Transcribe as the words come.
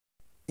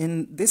In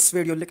this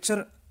video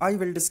lecture, I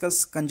will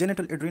discuss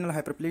congenital adrenal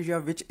hyperplasia,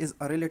 which is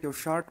a relative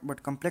short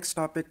but complex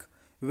topic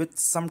with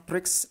some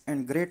tricks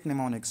and great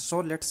mnemonics. So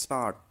let's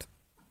start.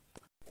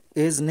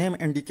 As name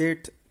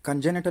indicate,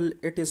 congenital,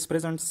 it is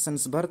present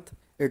since birth.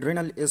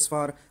 Adrenal is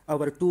for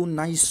our two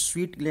nice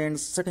sweet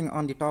glands sitting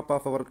on the top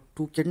of our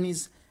two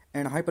kidneys,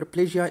 and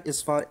hyperplasia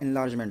is for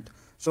enlargement.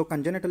 So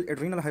congenital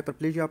adrenal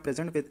hyperplasia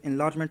present with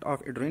enlargement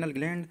of adrenal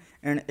gland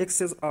and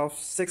excess of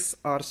 6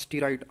 or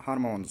steroid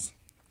hormones.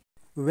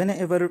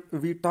 Whenever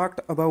we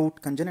talked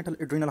about congenital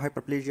adrenal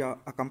hyperplasia,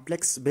 a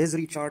complex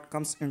Bayesian chart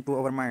comes into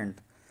our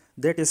mind.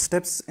 That is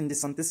steps in the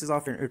synthesis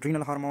of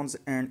adrenal hormones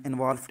and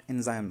involved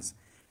enzymes.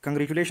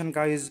 Congratulations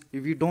guys,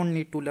 we don't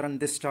need to learn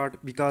this chart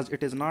because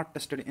it is not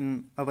tested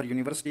in our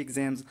university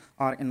exams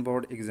or in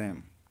board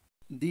exam.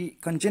 The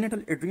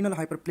congenital adrenal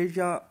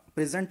hyperplasia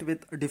present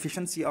with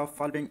deficiency of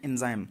following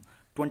enzyme: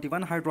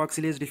 21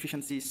 hydroxylase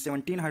deficiency,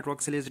 17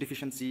 hydroxylase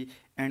deficiency,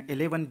 and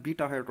 11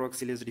 beta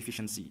hydroxylase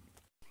deficiency.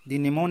 The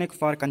mnemonic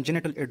for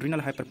congenital adrenal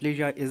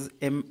hyperplasia is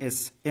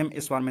MS. M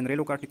is for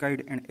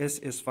mineralocorticoid and S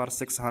is for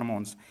 6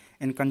 hormones.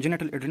 In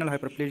congenital adrenal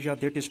hyperplasia,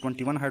 that is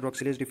 21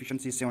 hydroxylase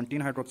deficiency, 17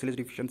 hydroxylase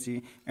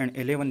deficiency, and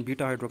 11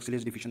 beta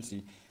hydroxylase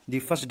deficiency. The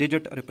first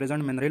digit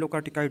represents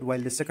mineralocorticoid while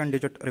the second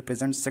digit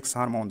represents 6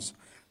 hormones.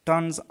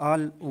 Turns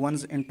all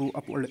ones into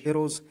upward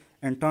arrows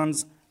and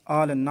turns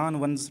all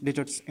non-ones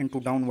digits into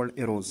downward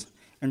arrows.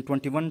 In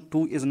 21,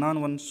 2 is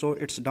non-1, so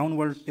it's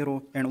downward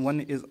arrow, and 1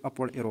 is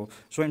upward arrow.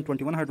 So in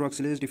 21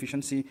 hydroxylase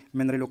deficiency,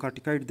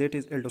 mineralocorticoid, that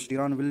is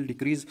aldosterone, will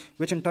decrease,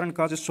 which in turn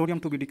causes sodium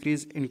to be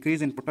decreased,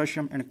 increase in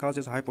potassium, and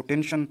causes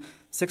hypotension.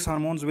 6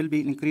 hormones will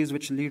be increased,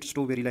 which leads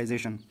to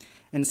virilization.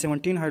 In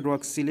 17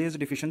 hydroxylase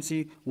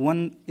deficiency,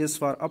 1 is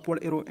for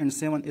upward arrow and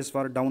 7 is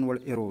for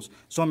downward arrows.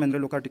 So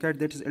mineralocorticoid,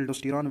 that is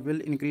aldosterone, will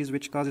increase,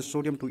 which causes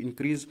sodium to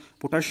increase,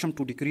 potassium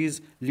to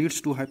decrease,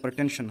 leads to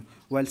hypertension,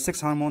 while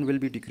 6 hormone will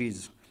be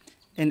decreased.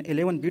 In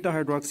 11 beta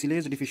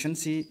hydroxylase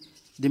deficiency,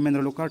 the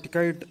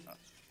mineralocorticoid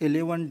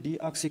 11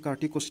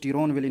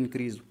 deoxycorticosterone will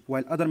increase,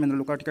 while other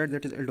mineralocorticoid,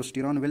 that is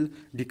aldosterone, will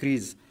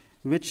decrease,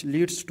 which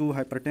leads to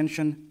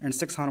hypertension, and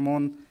 6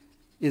 hormone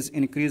is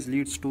increased,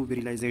 leads to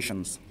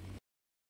virilizations.